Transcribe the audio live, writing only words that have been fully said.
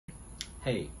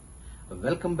Hey,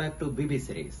 welcome back to BB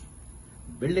series.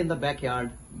 Build in the backyard,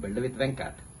 build with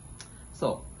Venkat.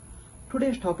 So,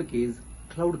 today's topic is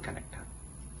Cloud Connector.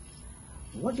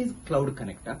 What is Cloud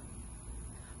Connector?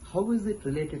 How is it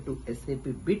related to SAP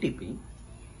BTP?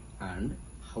 And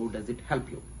how does it help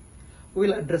you? We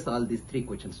will address all these three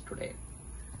questions today.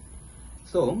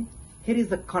 So, here is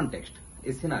the context,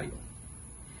 a scenario.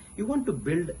 You want to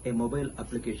build a mobile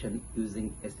application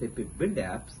using SAP Build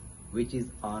Apps, which is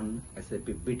on SAP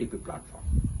BTP Platform.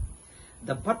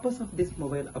 The purpose of this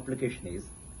mobile application is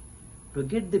to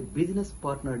get the business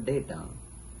partner data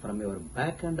from your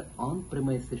backend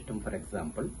on-premise system, for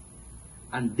example,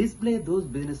 and display those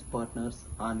business partners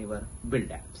on your Build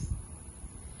Apps.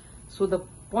 So the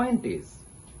point is,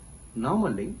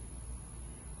 normally,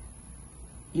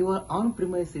 your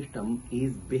on-premise system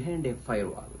is behind a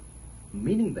firewall,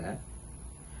 meaning that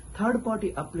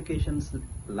third-party applications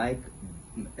like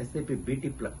SAP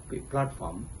BTP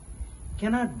Platform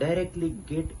cannot directly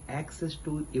get access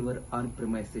to your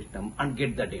on-premise system and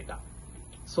get the data.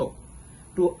 So,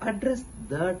 to address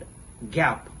that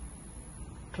gap,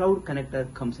 Cloud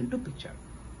Connector comes into picture.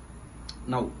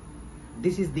 Now,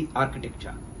 this is the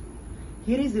architecture.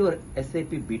 Here is your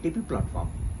SAP BTP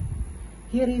Platform.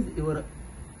 Here is your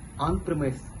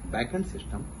on-premise backend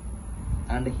system,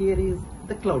 and here is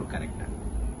the Cloud Connector.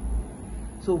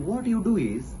 So what you do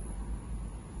is,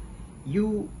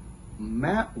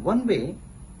 one way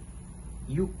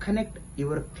you connect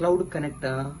your Cloud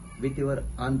Connector with your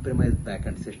on-premise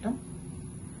backend system,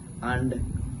 and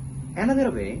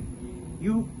another way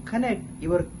you connect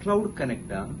your Cloud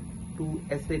Connector to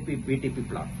SAP BTP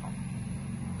Platform.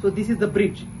 So this is the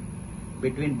bridge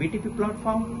between BTP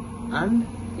Platform and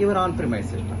your on-premise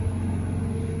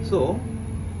system. So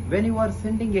when you are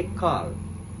sending a call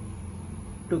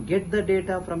to get the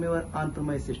data from your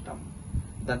on-premise system,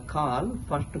 the call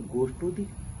first goes to the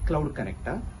Cloud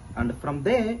Connector and from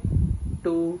there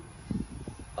to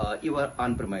your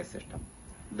on-premise system.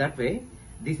 That way,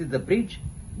 this is the bridge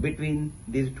between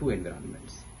these two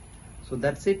environments. So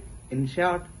that's it in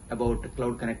short about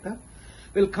Cloud Connector.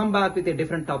 We'll come back with a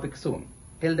different topic soon.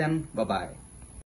 Till then, bye-bye.